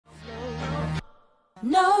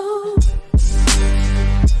No.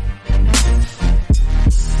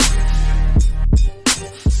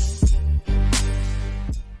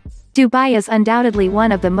 Dubai is undoubtedly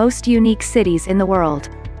one of the most unique cities in the world.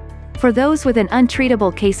 For those with an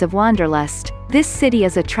untreatable case of wanderlust, this city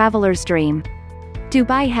is a traveler's dream.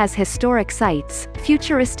 Dubai has historic sites,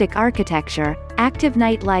 futuristic architecture, active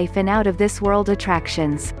nightlife and out-of-this-world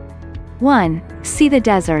attractions. 1. See the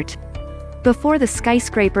desert. Before the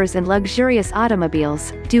skyscrapers and luxurious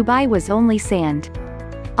automobiles, Dubai was only sand.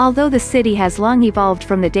 Although the city has long evolved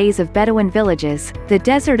from the days of Bedouin villages, the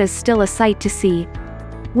desert is still a sight to see.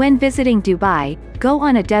 When visiting Dubai, go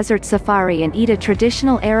on a desert safari and eat a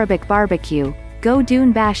traditional Arabic barbecue, go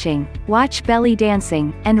dune bashing, watch belly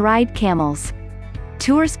dancing, and ride camels.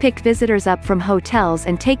 Tours pick visitors up from hotels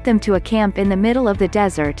and take them to a camp in the middle of the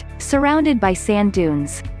desert, surrounded by sand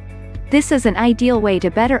dunes. This is an ideal way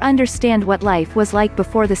to better understand what life was like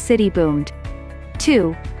before the city boomed.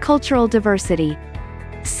 2. Cultural diversity.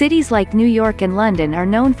 Cities like New York and London are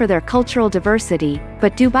known for their cultural diversity,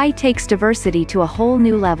 but Dubai takes diversity to a whole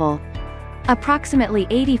new level. Approximately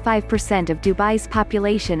 85% of Dubai's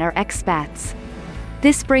population are expats.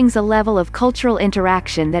 This brings a level of cultural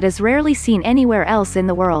interaction that is rarely seen anywhere else in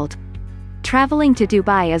the world. Traveling to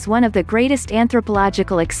Dubai is one of the greatest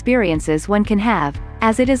anthropological experiences one can have,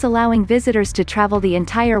 as it is allowing visitors to travel the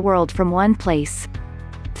entire world from one place.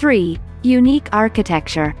 3. Unique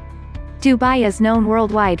architecture. Dubai is known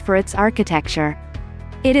worldwide for its architecture.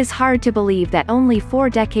 It is hard to believe that only 4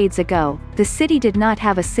 decades ago, the city did not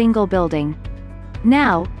have a single building.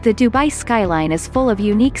 Now, the Dubai skyline is full of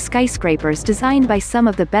unique skyscrapers designed by some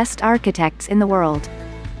of the best architects in the world.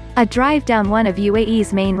 A drive down one of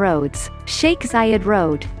UAE's main roads, Sheikh Zayed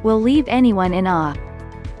Road, will leave anyone in awe.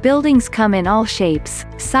 Buildings come in all shapes,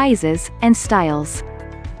 sizes, and styles.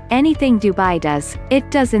 Anything Dubai does,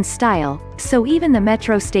 it does in style, so even the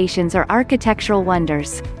metro stations are architectural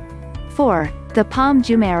wonders. 4. The Palm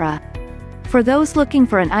Jumeirah. For those looking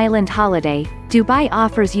for an island holiday, Dubai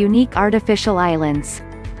offers unique artificial islands.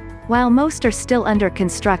 While most are still under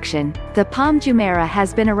construction, the Palm Jumeirah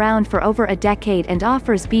has been around for over a decade and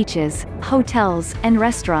offers beaches, hotels, and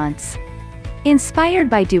restaurants. Inspired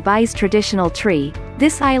by Dubai's traditional tree,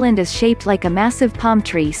 this island is shaped like a massive palm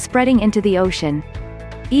tree spreading into the ocean.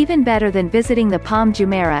 Even better than visiting the Palm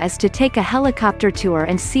Jumeirah is to take a helicopter tour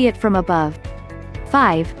and see it from above.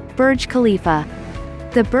 5. Burj Khalifa.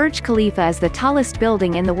 The Burj Khalifa is the tallest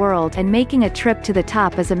building in the world, and making a trip to the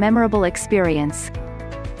top is a memorable experience.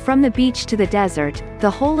 From the beach to the desert, the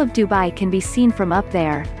whole of Dubai can be seen from up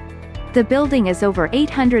there. The building is over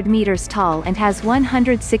 800 meters tall and has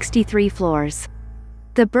 163 floors.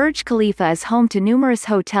 The Burj Khalifa is home to numerous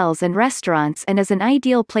hotels and restaurants and is an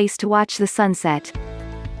ideal place to watch the sunset.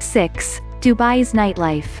 6. Dubai's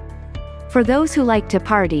nightlife. For those who like to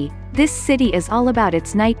party, this city is all about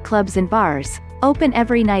its nightclubs and bars, open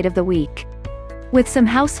every night of the week. With some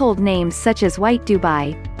household names such as White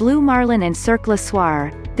Dubai, Blue Marlin and Cercle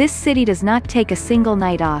Soir, this city does not take a single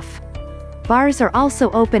night off. Bars are also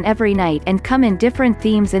open every night and come in different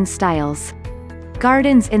themes and styles.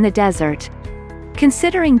 Gardens in the desert.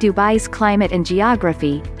 Considering Dubai's climate and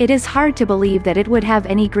geography, it is hard to believe that it would have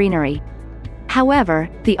any greenery. However,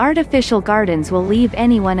 the artificial gardens will leave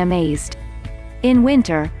anyone amazed. In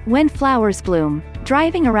winter, when flowers bloom,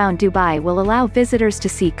 driving around Dubai will allow visitors to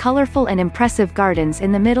see colorful and impressive gardens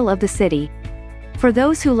in the middle of the city. For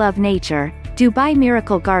those who love nature, Dubai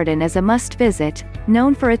Miracle Garden is a must-visit,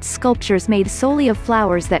 known for its sculptures made solely of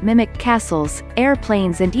flowers that mimic castles,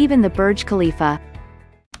 airplanes and even the Burj Khalifa.